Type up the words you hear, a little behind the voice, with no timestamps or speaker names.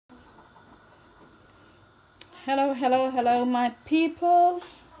Hello, my people.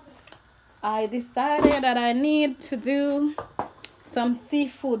 I decided that I need to do some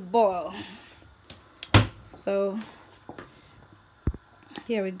seafood boil. So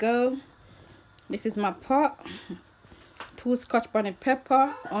here we go. This is my pot. 2 scotch bonnet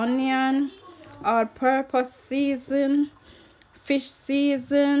pepper, onion, all-purpose season, fish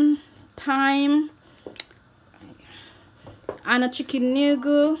season, thyme, and a chicken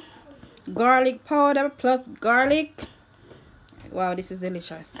noodle, garlic powder plus garlic. Wow, this is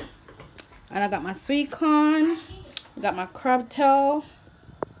delicious. And I got my sweet corn, I got my crab tail,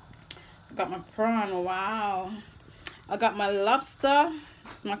 I got my prawn. Wow, I got my lobster.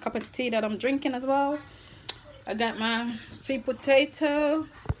 This is my cup of tea that I'm drinking as well. I got my sweet potato,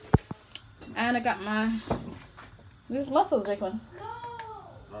 and I got my this mussels, Jacqueline.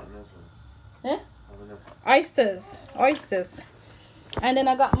 Not mussels. Yeah? Oysters. And then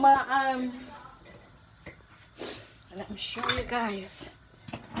I got my let me show you guys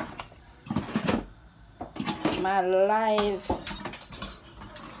my live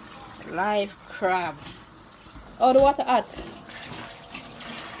crab. Oh, the water hot.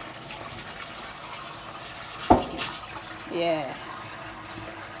 Yeah,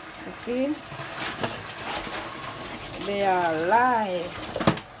 you see, they are live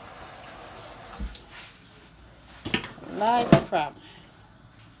crab.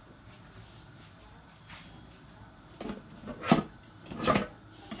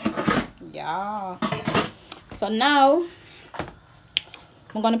 Yeah, so now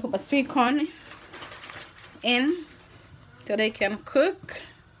I'm gonna put my sweet corn in so they can cook.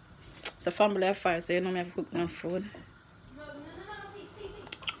 It's a family affair, so you know me have to cook no food.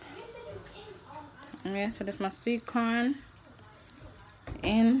 Okay, so that's my sweet corn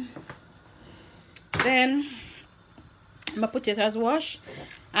in. Then my potatoes wash,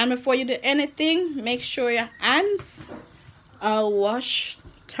 and before you do anything, make sure your hands are washed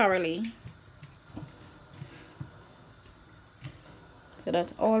thoroughly. So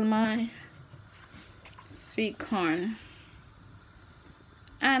that's all my sweet corn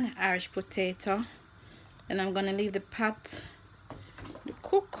and Irish potato. Then I'm gonna leave the pot to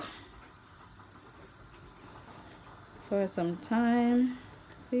cook for some time.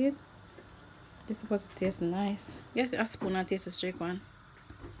 See it? This is supposed to taste nice. Get a spoon and taste the straight one.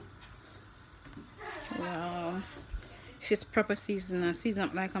 Wow, she's proper season. Season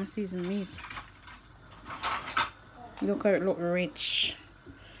up like I'm seasoning meat. Look how it look rich.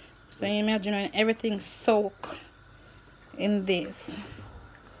 So you imagine when everything soak in this,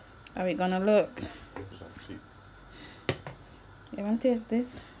 how it gonna look? You want to taste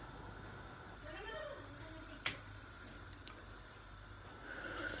this?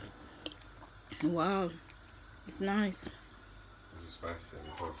 Wow, it's nice. It's spicy.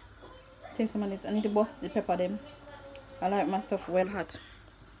 Taste some of this. I need to bust the pepper them. I like my stuff well hot.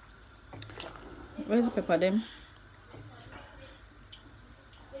 Where's the pepper them?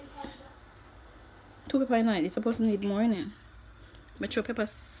 2 pepper in it. It's supposed to need more in it. But your pepper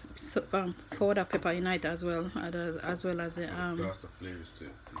powder pepper in it as well as the Lots of flavors too.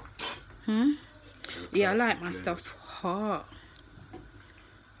 Yeah, I like my stuff hot.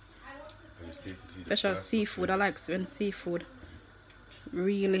 Special seafood. I like when seafood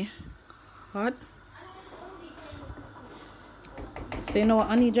really hot. So you know what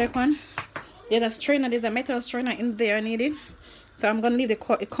I need, Jacqueline? There's a strainer, there's a metal strainer in there. I need it. So I'm gonna leave the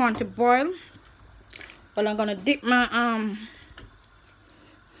corn to boil. But I'm gonna dip my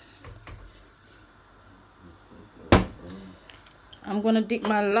I'm gonna dip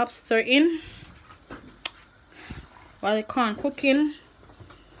my lobster in while the corn cooking.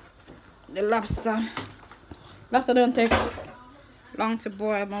 The lobster don't take long to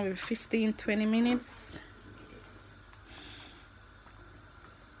boil, maybe 15-20 minutes.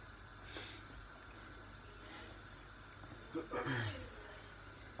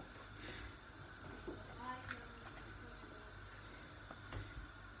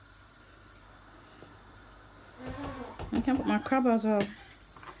 I can put my crab as well.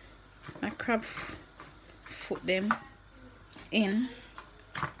 My crab foot them in.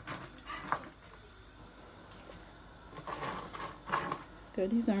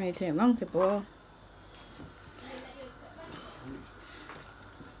 Good, these don't really take long to boil.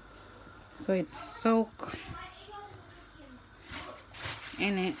 So it's soak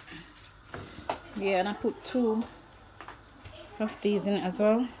in it. Yeah, and I put 2 of these in as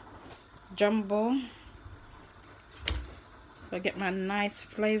well. Jumbo. So I get my nice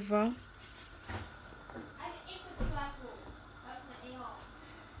flavor.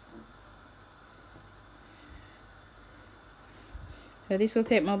 So this will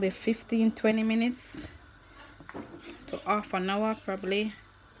take maybe 15-20 minutes to half an hour probably.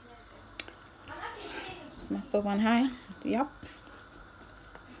 Is my stove on high? Yep.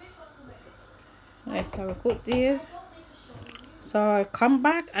 Let's have a cook these. So I'll come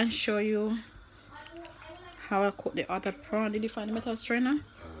back and show you how I cook the other prawn. Did you find the metal strainer?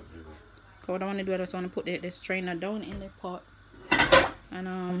 What I want to do, I just want to put the strainer down in the pot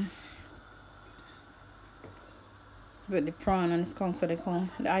and with the prawn and the skunk so they come,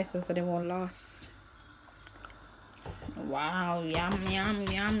 the ice so they won't last. Wow, yum yum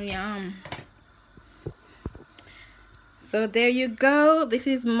yum yum. So there you go. This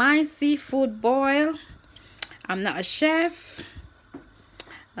is my seafood boil. I'm not a chef.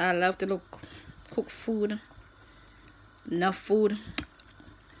 I love to cook food, enough food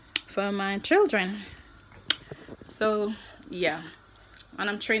for my children. So yeah, and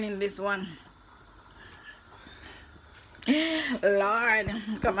I'm training this one. Lord,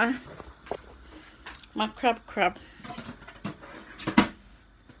 come on, my crab.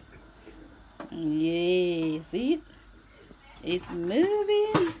 Yeah, see it? It's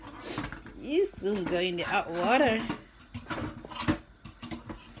moving. You soon go in the hot water.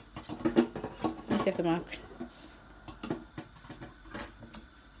 Let's see if the mark.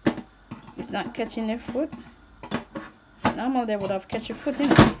 It's not catching their foot. Normally they would have catch your foot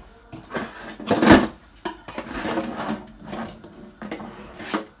in it.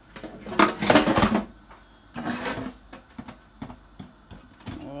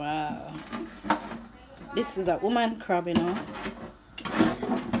 Wow. This is a woman crab, you know.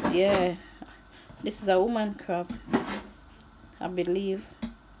 Yeah. This is a woman crab, I believe.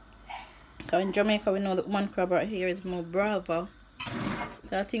 Because in Jamaica we know the woman crab right here is more bravo.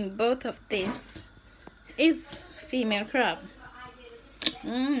 So I think both of this is female crab.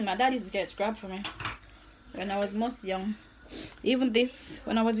 My dad used to get crab for me when I was most young. Even this,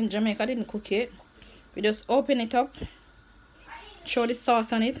 when I was in Jamaica, I didn't cook it. We just open it up, throw the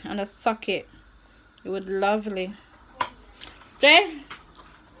sauce on it, and just suck it. It was lovely. Jay,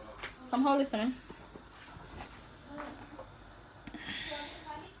 come hold this to me.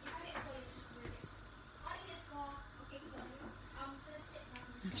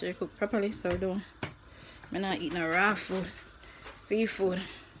 Should I cook properly so I'm not eating a raw food, seafood.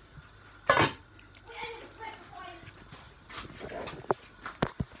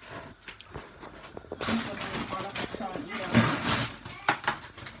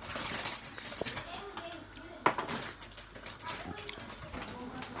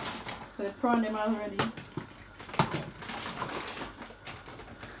 So they prawn them already.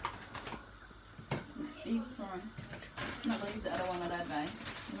 Big prawn. I'm not going to use the other one that I buy.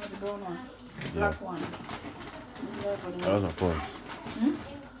 You know the brown one? The black one. Those are prawns. Hmm?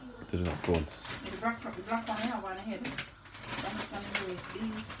 Those are prawns. The black one, yeah, one ahead. I'm just going to use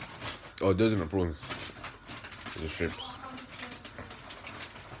these. Oh, those are not prawns. Those are shrimps.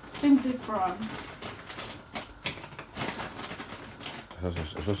 Shrimps is prawn.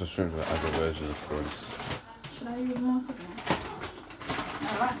 It's also shrimps that other version of prawns. Should I use most of them?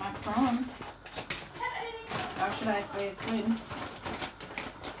 I like my prawn. Or should I say shrimps?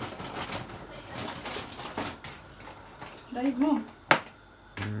 Should I use more?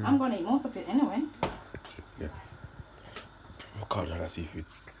 I'm going to eat most of it anyway. Yeah. I can't do that seafood.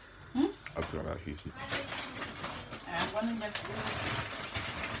 I'll do that seafood. I'm going to just do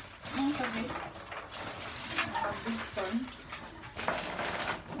most of it. My big son,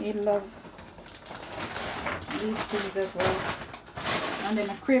 he loves these things as well. And then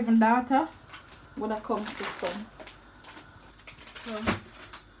a craven daughter would have come to son. So, we're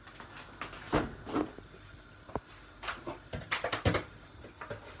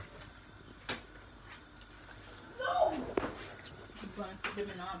going to put them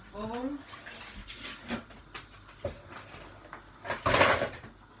in our bowl.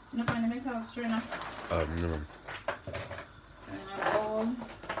 You know, find the metal strainer? No. In our bowl.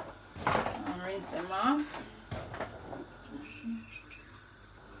 And rinse them off.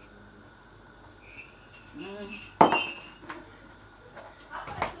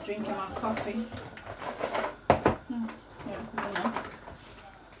 Drinking my coffee. Yeah, this is enough.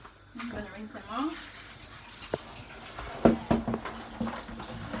 I'm going to rinse them off.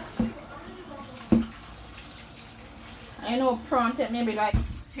 I know prawn take maybe like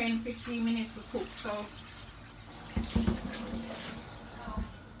 10-15 minutes to cook, so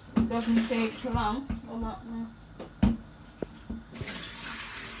it doesn't take long.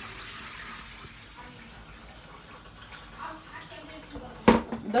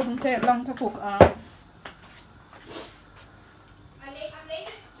 It doesn't take long to cook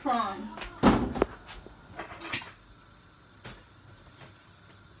prawn.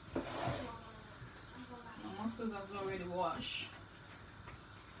 scissors already washed.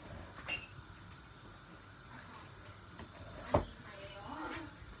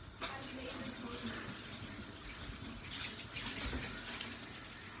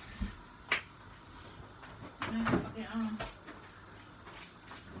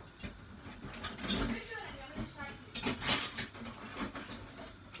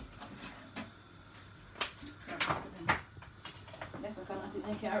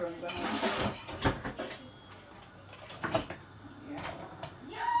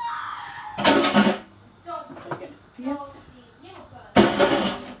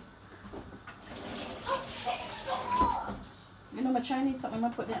 You know my Chinese something I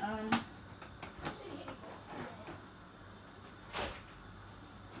put the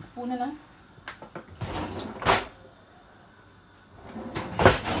spoon in there.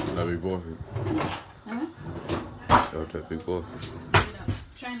 That'd be both. Huh? That'd be both.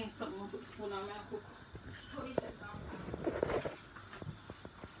 Chinese something I put spoon on me and cook.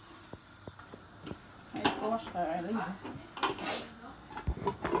 I wash that I leave.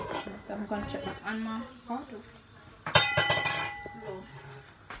 So I'm gonna check it on my pot. Slow.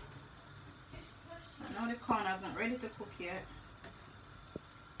 I know the corn isn't ready to cook yet.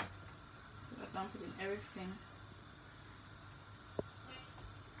 So that's why I'm putting everything.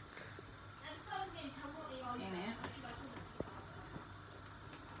 In it.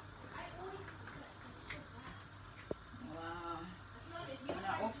 Wow. When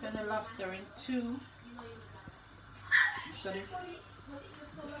I open the lobster in two, so the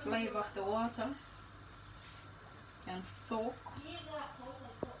flavor of the water can soak.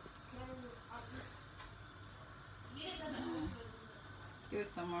 Give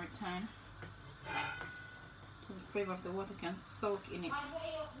it some more time. So the flavor of the water can soak in it.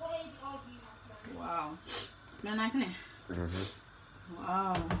 Wow. Smell nice, isn't it? Mm-hmm.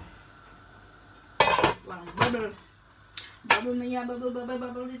 Wow. Wow. Bubble. Bubble me, yeah, bubble, bubble,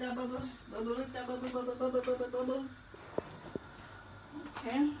 bubble, little bubble. Bubble, little bubble, bubble, bubble, bubble, bubble.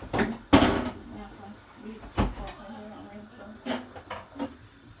 Okay. Yeah, some sweet water here. I'll rinse some.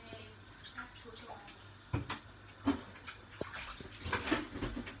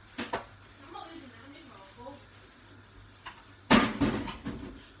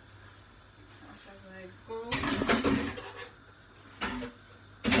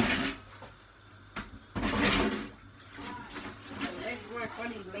 For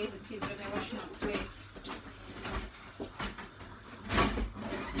these lazy peas when they're washing up plate.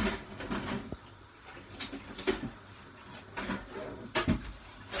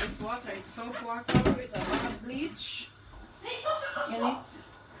 So this water is soap water with a lot of bleach in it.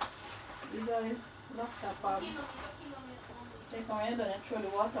 These are the lobster pub. Take on your done and throw the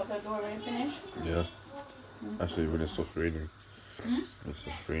water out the door when you finish. Yeah. Actually, when it stops raining. When it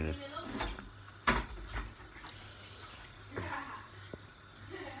stops raining.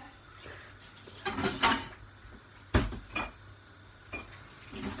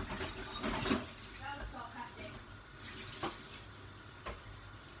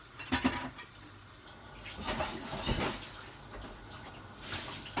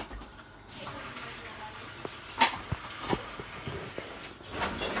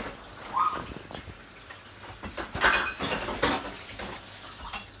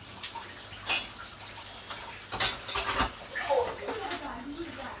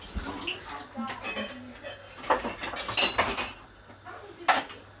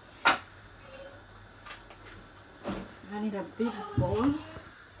 I need a big bowl.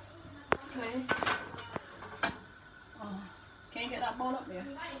 Wait. Oh, can you get that bowl up there?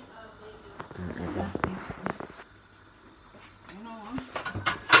 Let's see. You know what?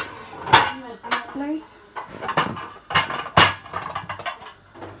 Use this plate.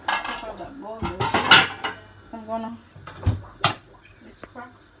 Pick up that bowl there. So I'm gonna this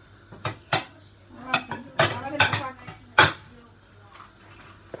crack. Alright, crack.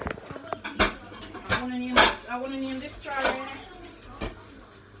 I wanna name this tray. I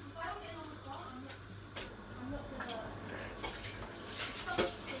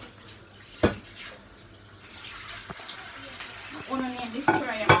wanna name this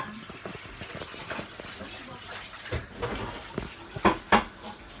tray. I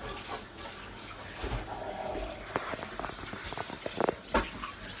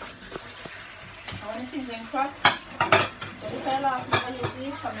want things in crack. So this I love. I'm gonna use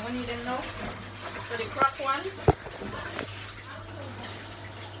these. I'm gonna need them now. So the crack one,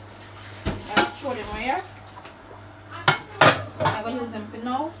 I'll throw them here. I'm going to use them for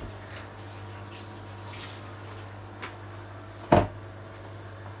now.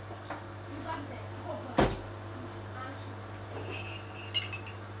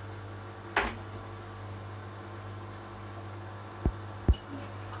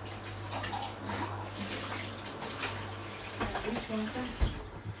 And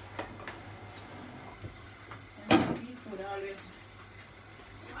seafood always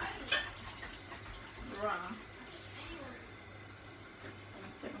raw. I'm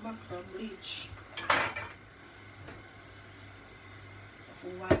setting back for bleach.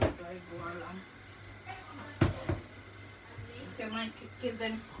 Why do I go along? Tell my kids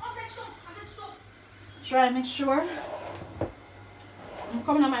then try make sure I'm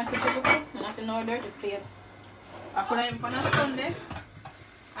coming on my kitchen to cook and I say no dirty plate. I put them on a Sunday.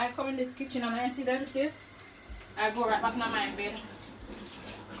 I come in this kitchen and I see them plate. I go right back in my bed.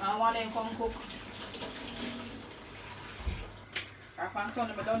 I want them come cook. Or on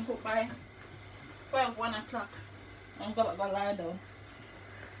Sunday I don't cook by 12, 1 o'clock. I'm going to lie down.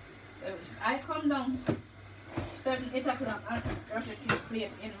 So I come down 7, 8 o'clock and dirty kids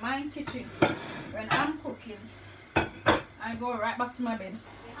plate in my kitchen. When I'm cooking, I go right back to my bed.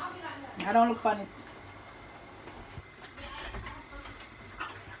 I don't look on it.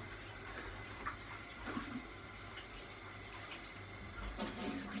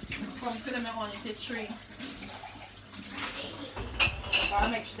 Come to them on the tree.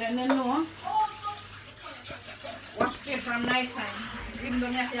 I'll make sure they know. Wash plate from night time. Even though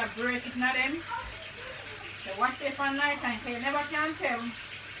you have to break it not them. They wash plate from night time so you never can tell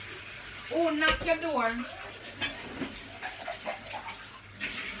who knock your door.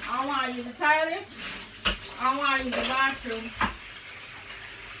 I want to use the toilet. I want to use the bathroom.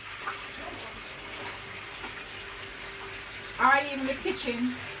 Or even the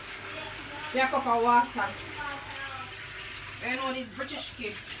kitchen. Your cup of water. You know these British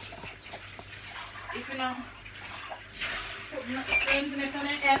kids. If you know put things in it on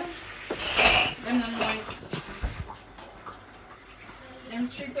their head, them don't know it. Them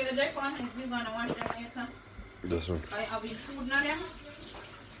trick with the Japan is you gonna wash them later. This one. I have food now them.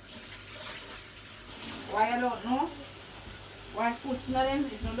 Why I don't know? Why food's not them?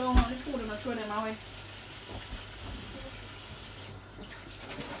 If you don't want the food, don't throw them away.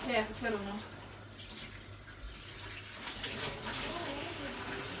 Yeah, I don't know.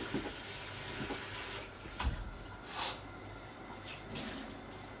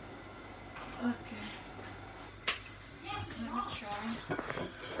 Okay. Let me try.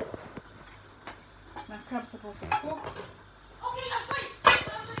 My crab's supposed to cook. Okay, I'm sorry.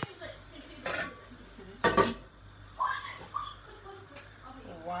 See this one?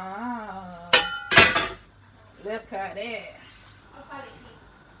 Wow. Look at it.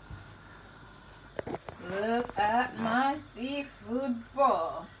 Look at my seafood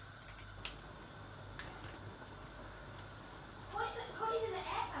bowl.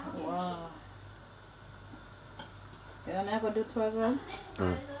 Wow. You know, I'm going to do two as well.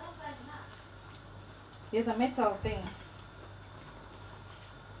 There's a metal thing.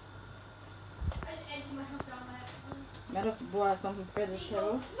 I just boil some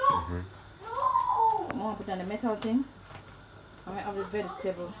vegetable. Mm-hmm. I'm going to put on the metal thing. I'm going to have the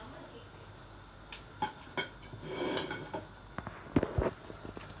vegetable.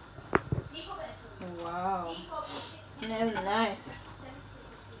 Wow. Smells nice.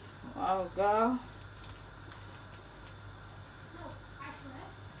 Wow, girl.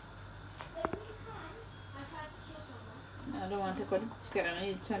 I don't want to put the chicken. I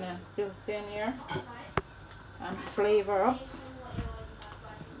need to still stay in here and flavor up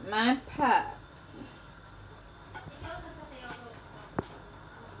my pots.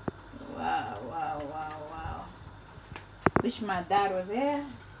 Wow, wow, wow, wow. Wish my dad was here.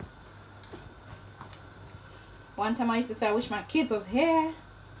 One time I used to say I wish my kids was here.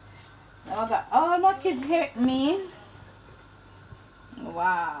 Now I got all my kids here with me.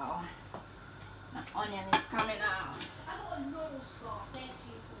 Wow. My onion is coming out.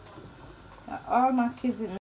 Got all my kids in